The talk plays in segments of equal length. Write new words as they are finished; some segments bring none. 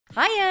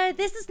Hiya,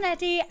 this is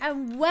Netty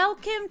and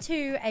welcome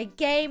to a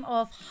game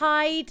of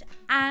hide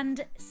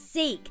and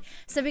seek.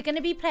 So we're going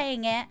to be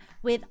playing it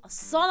with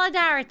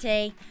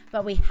solidarity,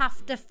 but we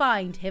have to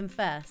find him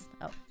first.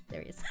 Oh,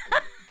 there he is.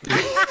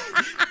 Peekaboo!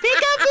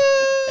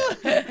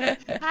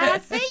 I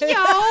see yo!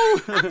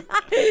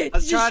 I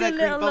was trying to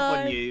creep up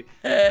on you.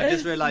 I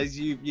just realised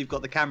you've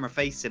got the camera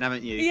facing,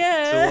 haven't you?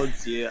 Yeah.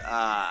 Towards you.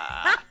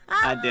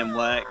 That didn't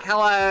work.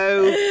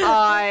 Hello.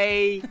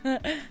 Hi.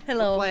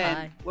 Hello.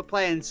 Hi. We're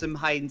playing some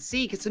hide and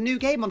seek. It's a new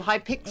game on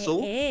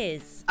Hypixel.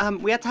 It is.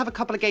 We had to have a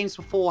couple of games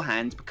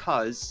beforehand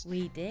because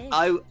we did.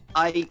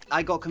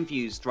 I got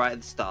confused right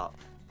at the start.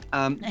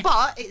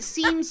 But it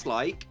seems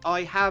like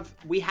we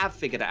have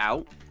figured it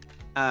out.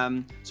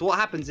 So what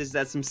happens is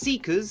there's some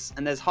seekers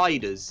and there's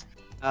hiders.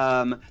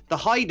 The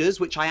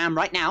hiders, which I am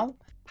right now,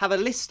 have a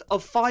list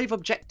of 5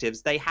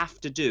 objectives they have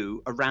to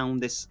do around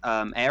this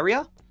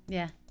area.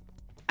 Yeah.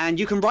 And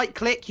you can right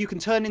click, you can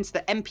turn into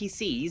the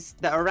NPCs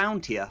that are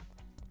around here.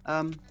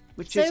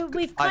 So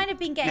we've kind of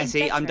been getting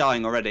Nessie, better. I'm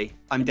dying already.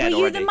 I'm dead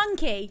already. Were you the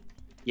monkey?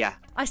 Yeah.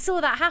 I saw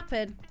that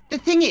happen. The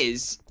thing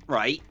is,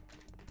 right?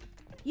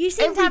 You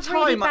seem to have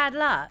really bad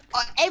luck.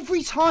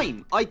 Every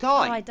time I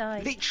die. Oh, I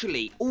died.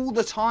 Literally all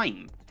the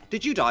time.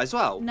 Did you die as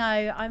well? No,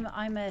 I'm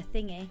a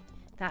thingy.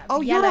 That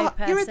yellow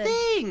person. You're a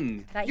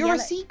thing. You're a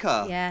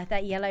seeker. Yeah,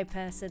 that yellow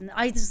person.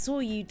 I saw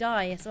you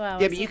die as well.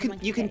 Yeah,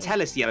 but you can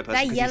tell it's the yellow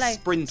person because he's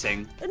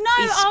sprinting.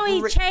 No,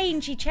 he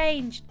changed. He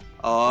changed.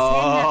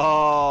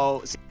 Oh,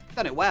 he's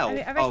done it well.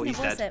 He's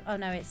dead. Oh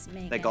no, it's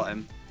me. They got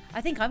him.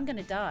 I think I'm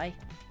gonna die.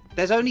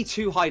 There's only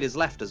 2 hiders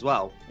left as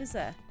well. Is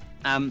there?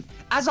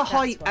 As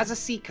a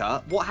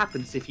seeker, what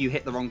happens if you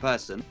hit the wrong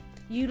person?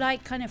 You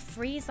like kind of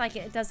freeze, like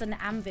it does an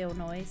anvil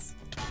noise.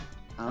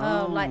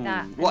 Oh, like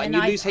that. What, and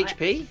you lose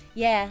HP?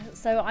 Yeah,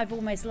 so I've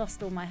almost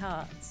lost all my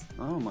hearts.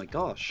 Oh my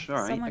gosh, all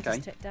right, Someone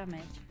just took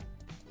damage.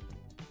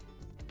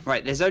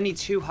 Right, there's only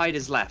 2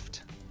 hiders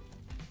left.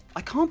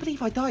 I can't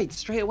believe I died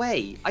straight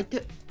away.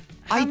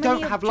 I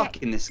don't have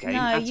luck in this game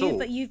at all. No,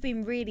 but you've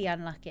been really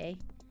unlucky.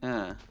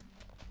 Yeah.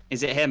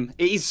 Is it him?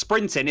 He's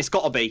sprinting, it's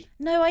gotta be.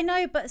 No, I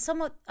know, but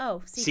someone...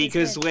 Oh,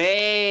 Seekers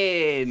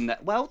win!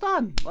 Well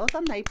done. Well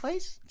done, Nate,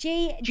 please.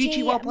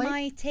 GG, well played.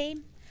 my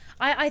team.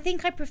 I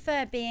think I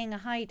prefer being a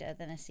hider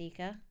than a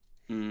seeker.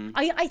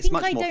 It's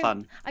much more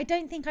fun. I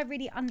don't think I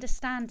really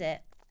understand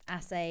it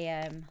as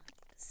a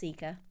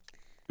seeker.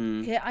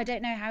 I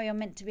don't know how you're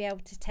meant to be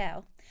able to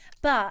tell.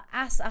 But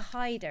as a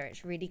hider,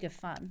 it's really good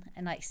fun.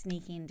 And like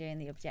sneaking and doing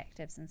the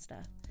objectives and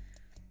stuff.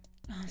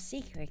 Oh,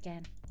 seeker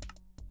again.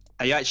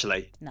 Are you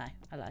actually? No,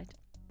 I lied.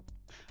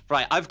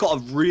 Right, I've got to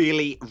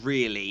really,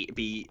 really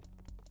be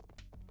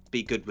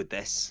good with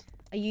this.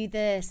 Are you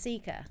the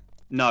seeker?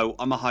 No,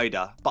 I'm a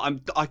hider,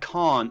 but I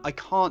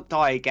can't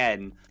die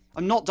again.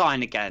 I'm not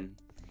dying again.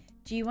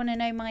 Do you want to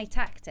know my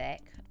tactic,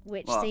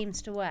 which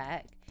seems to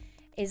work?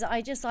 Is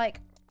I just run.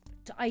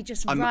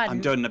 I'm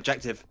doing an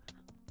objective.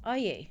 Are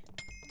you?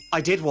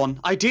 I did one.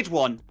 I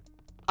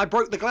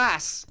broke the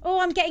glass. Oh,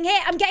 I'm getting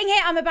hit.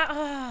 I'm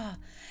about.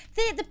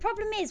 The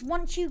problem is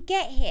once you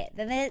get hit,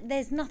 then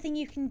there's nothing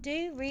you can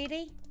do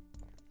really.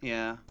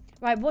 Yeah.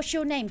 Right. What's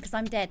your name? Because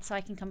I'm dead, so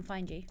I can come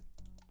find you.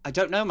 I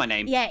don't know my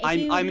name. Yeah,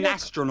 I'm an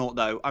astronaut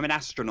though. I'm an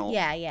astronaut.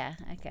 Yeah,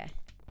 okay.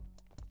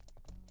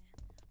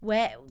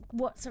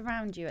 What's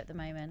around you at the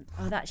moment?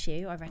 Oh, that's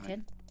you, I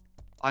reckon.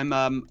 I'm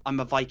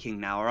a Viking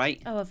now, all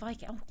right? Oh, a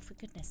Viking. Oh, for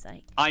goodness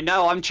sake. I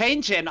know, I'm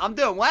changing. I'm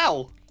doing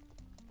well.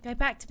 Go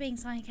back to being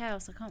something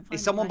else. I can't find.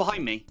 Is someone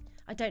behind me?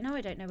 I don't know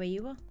where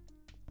you are.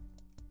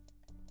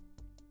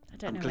 I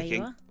don't know where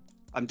you are.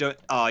 I'm doing.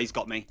 Oh, he's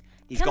got me.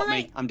 He's got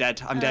me. I'm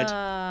dead.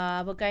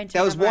 We're going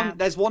to.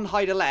 There's one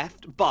hider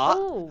left,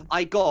 but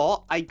I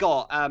got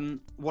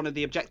one of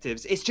the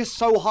objectives. It's just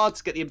so hard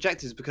to get the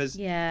objectives because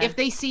if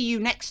they see you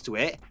next to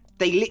it,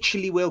 they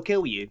literally will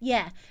kill you.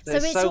 Yeah. So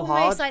it's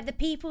almost like the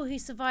people who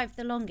survive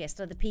the longest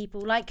are the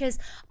people because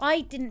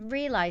I didn't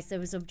realise there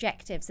was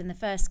objectives in the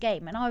first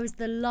game and I was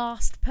the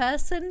last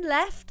person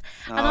left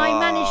and I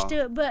managed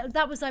to, but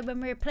that was like when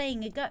we were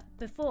playing a gut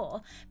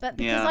before, but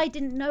because I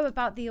didn't know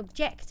about the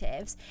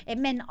objectives, it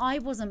meant I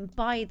wasn't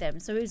by them.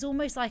 So it was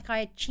almost like I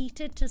had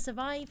cheated to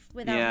survive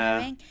without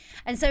knowing.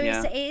 And so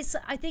it's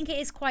I think it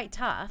is quite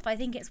tough. I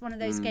think it's one of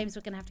those games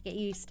we're going to have to get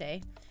used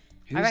to.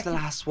 Who's the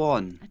last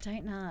one? I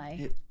don't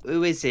know.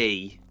 Who is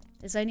he?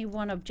 There's only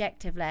one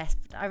objective left.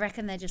 I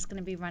reckon they're just going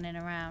to be running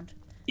around.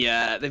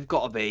 Yeah, they've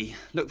got to be.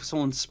 Look for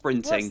someone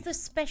sprinting. What's the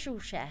special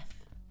chef?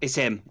 It's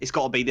him. It's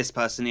got to be this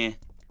person here.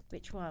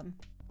 Which one?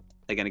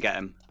 They're going to get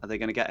him. Are they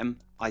going to get him?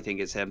 I think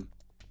it's him.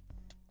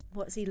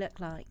 What's he look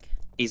like?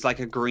 He's like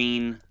a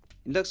green...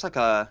 He looks like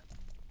a...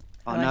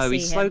 Oh no,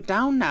 he's slowed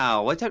down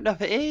now. I don't know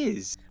if it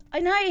is. I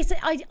know.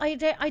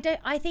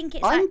 I think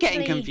it's. I'm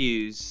getting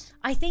confused.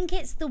 I think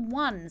it's the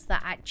ones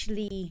that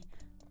actually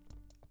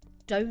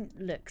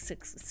don't look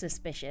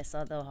suspicious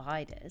are the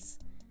hiders.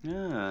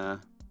 Yeah.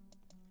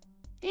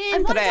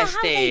 I wonder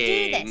how they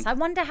do this. I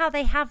wonder how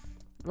they have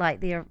like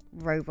the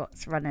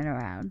robots running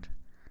around.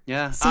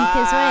 Yeah.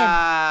 Seekers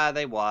win.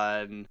 They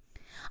won.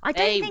 I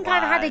don't think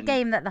I've had a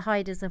game that the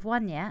hiders have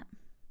won yet.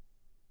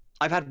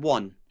 I've had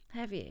one.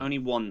 Have you? Only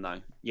one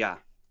though. Yeah.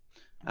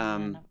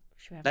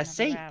 Let's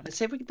see. Let's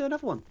see if we can do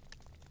another one.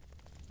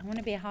 I want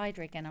to be a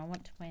Hydra again. I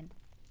want to win.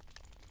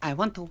 I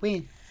want to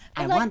win.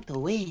 I want to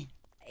win.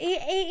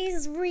 It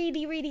is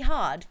really, really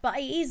hard, but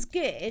it is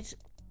good.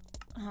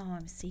 Oh,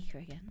 I'm a Seeker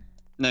again.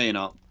 No, you're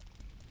not.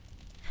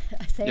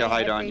 I say you're it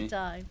Hydra, every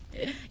time.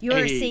 You're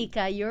a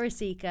Seeker. You're a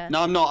Seeker.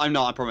 No, I'm not. I'm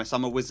not. I promise.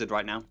 I'm a wizard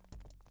right now.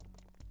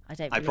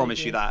 I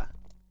promise you that.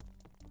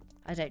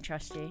 I don't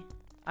trust you.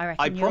 I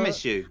reckon I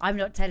promise you. I'm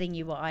not telling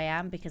you what I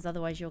am because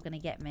otherwise you're going to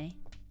get me.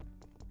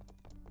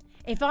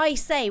 If I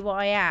say what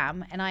I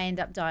am and I end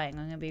up dying,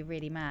 I'm going to be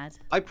really mad.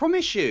 I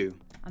promise you.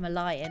 I'm a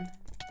lion.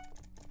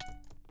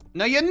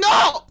 No, you're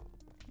not!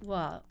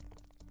 What?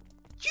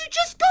 You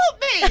just got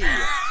me!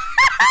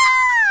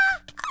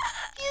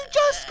 You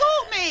just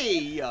got me!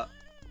 You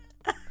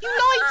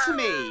lied to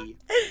me!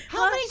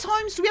 How many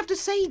times do we have to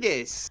say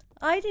this?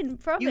 I didn't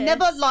promise. You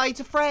never lie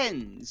to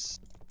friends.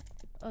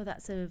 Oh,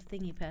 that's a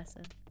thingy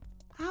person.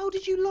 How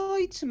did you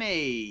lie to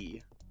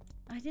me?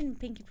 I didn't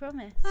pinky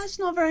promise. That's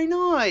not very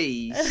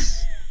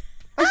nice.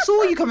 I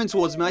saw you coming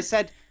towards me.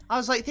 I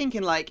was like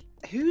thinking like,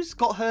 who's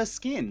got her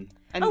skin?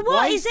 And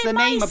why is the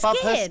name above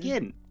her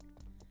skin?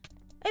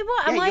 Hey,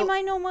 what? Am I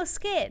my normal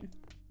skin?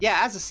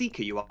 Yeah, as a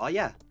Seeker you are,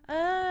 yeah.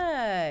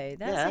 Oh,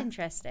 that's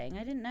interesting.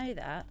 I didn't know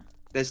that.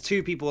 There's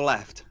 2 people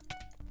left.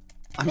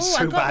 I'm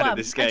so bad at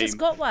this game. I just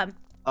got one.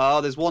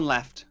 Oh, there's 1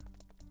 left.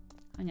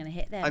 I'm going to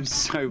hit them. I'm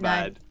so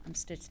bad. No, I'm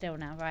stood still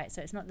now. Right,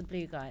 so it's not the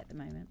blue guy at the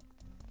moment.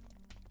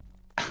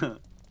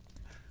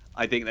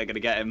 I think they're going to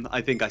get him.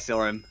 I think I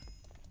saw him.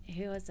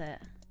 Who was it?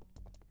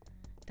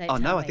 Oh,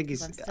 no, I think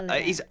he's...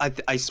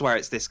 I swear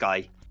it's this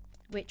guy.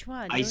 Which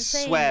one? I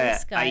swear.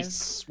 I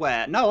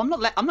swear. No, I'm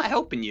not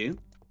helping you.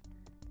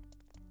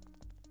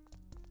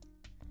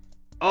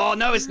 Oh,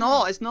 no, it's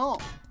not. It's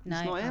not. No,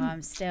 it's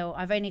not him.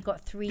 I've only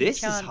got 3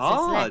 chances This is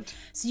hard. left.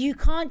 So you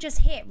can't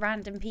just hit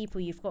random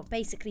people. You've got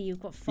 5 You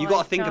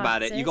got to think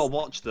about it. You got to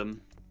watch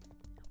them.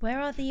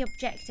 Where are the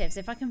objectives?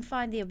 If I can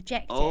find the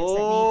objectives that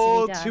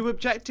need to be done. 2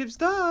 objectives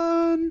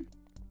done.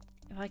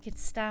 If I could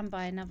stand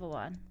by another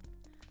one.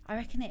 I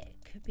reckon it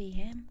could be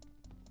him.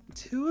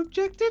 2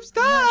 objectives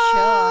done. I'm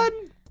not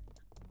sure.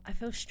 I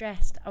feel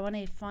stressed. I want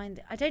to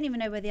find... I don't even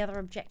know where the other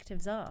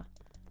objectives are.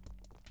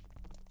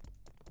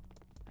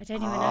 I don't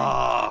even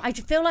know. I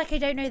feel like I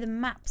don't know the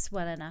maps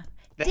well enough.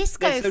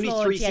 Disco There's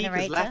floor only 3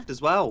 generator. Seekers left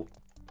as well.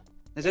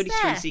 There's only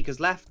 3 Seekers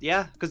left,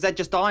 yeah. Because they're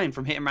just dying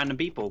from hitting random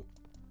people.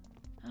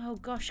 Oh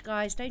gosh,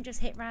 guys, don't just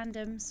hit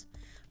randoms.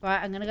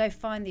 Right, I'm going to go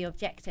find the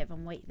objective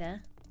and wait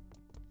there.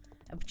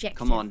 Objective.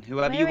 Come on,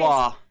 whoever you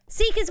are.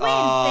 Seekers win. They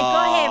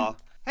got him.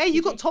 Hey,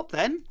 you got top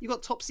then. You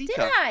got top Seeker.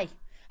 Did I?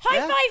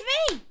 High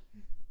five me.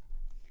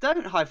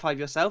 Don't high five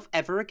yourself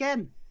ever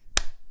again.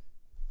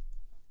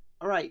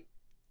 All right.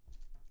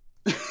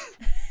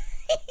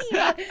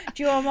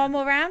 Do you want one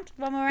more round?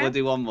 One more round? We'll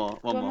do one more.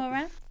 One more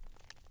round?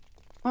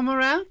 One more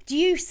round? Do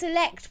you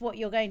select what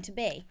you're going to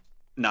be?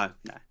 No.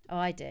 Oh,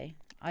 I do.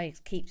 I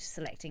keep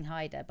selecting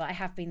Hider, but I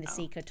have been the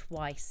Seeker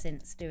twice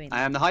since doing that.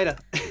 I am the Hider.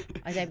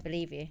 I don't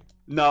believe you.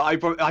 No, I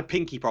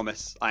pinky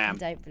promise I am. I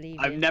don't believe you.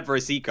 I'm never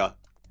a Seeker.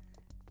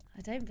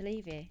 I don't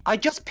believe you. I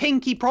just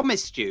pinky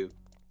promised you.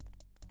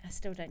 I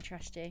still don't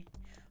trust you.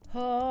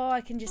 Oh,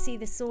 I can just see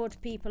the sword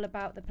people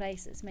about the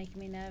place. It's making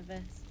me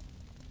nervous.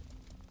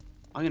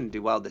 I'm going to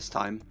do well this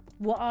time.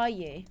 What are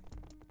you?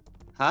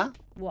 Huh?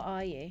 What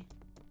are you?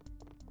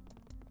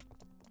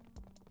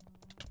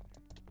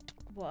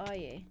 What are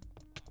you?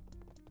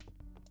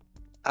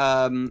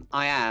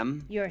 I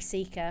am. You're a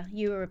Seeker.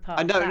 You were a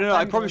part of that bundle. No,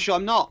 I promise you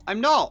I'm not. I'm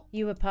not.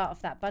 You were part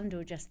of that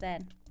bundle just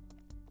then.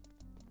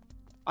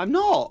 I'm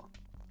not.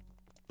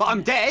 But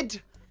I'm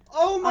dead.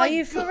 Oh my God. Are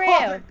you for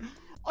real?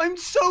 I'm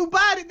so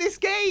bad at this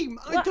game.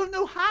 What? I don't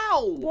know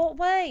how. What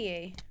were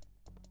you?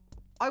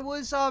 I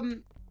was, I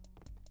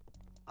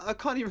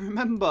can't even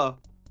remember.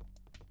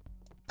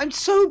 I'm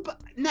so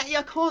Netty,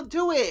 I can't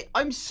do it.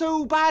 I'm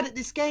so bad at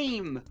this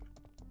game.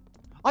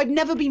 I've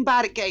never been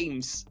bad at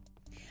games.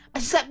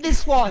 Except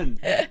this one.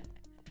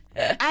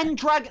 And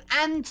Dragon,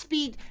 and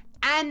Speed,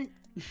 and...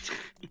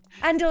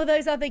 and all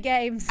those other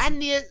games.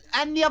 And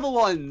the other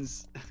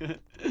ones.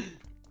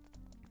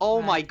 Oh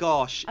right. My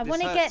gosh. I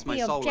want to get the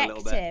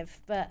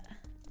objective, but...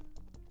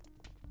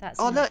 That's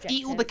look,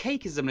 eat all the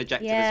cake is an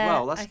objective as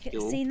well. That's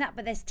cool. I've seen that,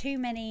 but there's too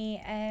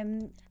many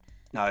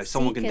no,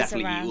 someone can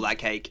definitely eat all that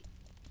cake.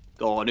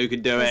 Go on, who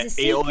can do it?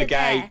 Eat all the cake.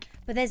 There,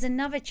 but there's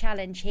another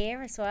challenge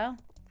here as well.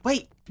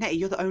 Wait, Netty,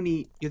 you're the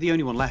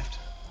only one left.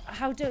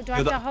 How do I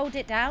have to hold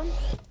it down?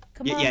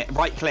 Come on. Yeah,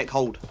 right click,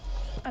 hold.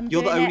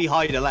 You're the only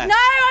Hider left. No,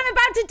 I'm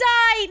about to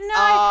die. No,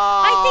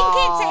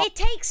 I think it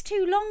takes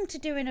too long to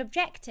do an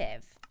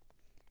objective.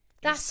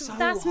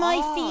 That's my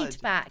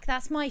feedback.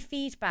 That's my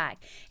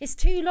feedback. It's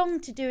too long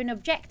to do an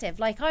objective.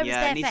 Like I was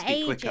there for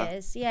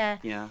ages. Yeah.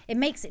 It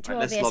makes it too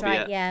obvious,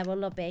 right? Yeah, we'll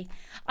lobby.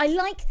 I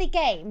like the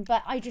game,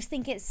 but I just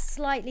think it's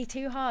slightly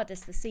too hard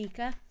as the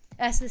Seeker.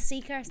 As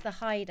the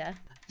Hider.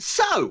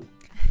 So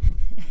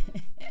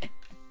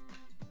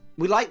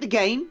we like the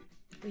game.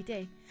 We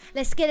do.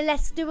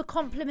 Let's do a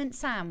compliment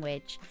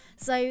sandwich.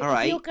 So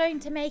if you're going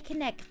to make a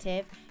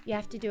negative, you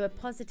have to do a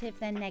positive,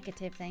 then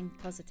negative, then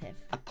positive.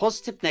 A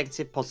positive,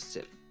 negative,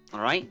 positive.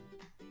 All right.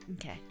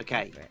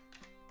 Okay.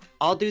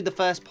 I'll do the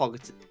first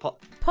positive.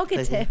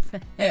 Positive.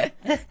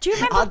 Do you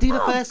remember? I'll do the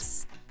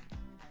first.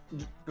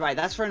 Right,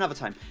 that's for another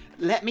time.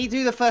 Let me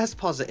do the first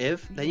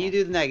positive, then you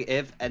do the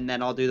negative, and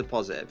then I'll do the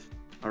positive.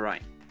 All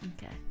right.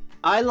 Okay.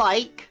 I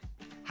like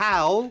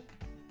how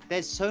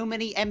there's so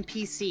many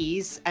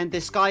NPCs and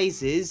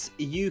disguises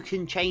you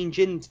can change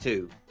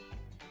into.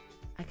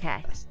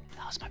 Okay.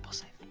 That was my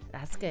positive.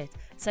 That's good.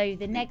 So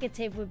the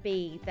negative would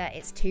be that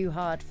it's too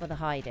hard for the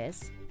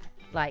hiders.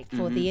 Like,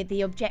 for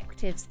the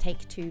objectives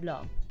take too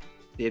long.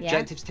 The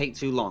objectives take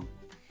too long.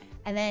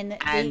 And then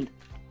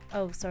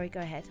oh, sorry, go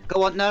ahead.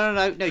 Go on.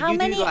 No, you do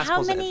the last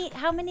positive.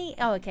 How many?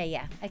 Oh, okay,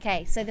 yeah.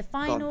 Okay, so the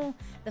final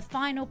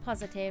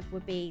positive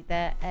would be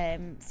that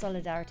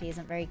Solidarity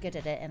isn't very good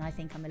at it, and I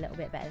think I'm a little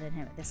bit better than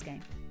him at this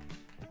game.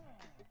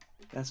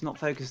 That's not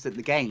focused at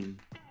the game.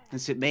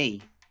 That's at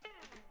me.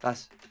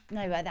 That's...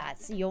 No, but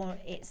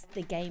it's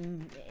the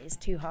game is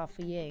too hard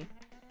for you,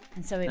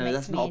 and so it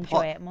makes me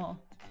enjoy it more.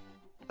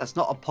 That's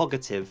not a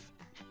positive.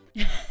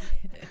 No,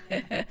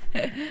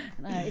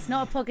 it's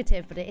not a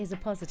positive, but it is a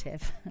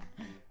positive.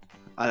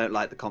 I don't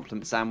like the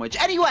compliment sandwich.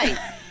 Anyway,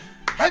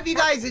 hope you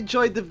guys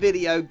enjoyed the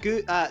video.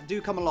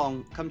 Do come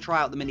along, come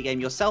try out the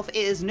minigame yourself. It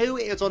is new,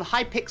 it is on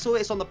Hypixel,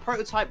 it's on the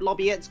prototype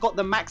lobby, it's got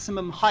the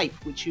maximum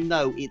hype, which you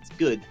know it's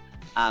good.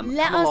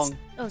 Let us...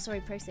 Oh,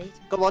 sorry, proceed.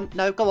 Go on,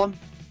 no, go on.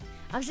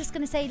 I was just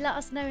going to say, let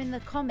us know in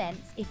the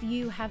comments if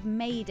you have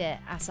made it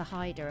as a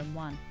hider and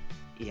won.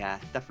 Yeah,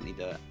 definitely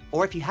do it.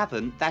 Or if you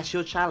haven't, that's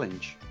your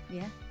challenge.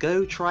 Yeah.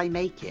 Go try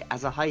make it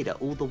as a hider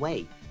all the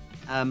way.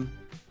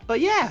 But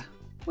yeah,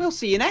 we'll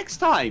see you next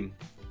time.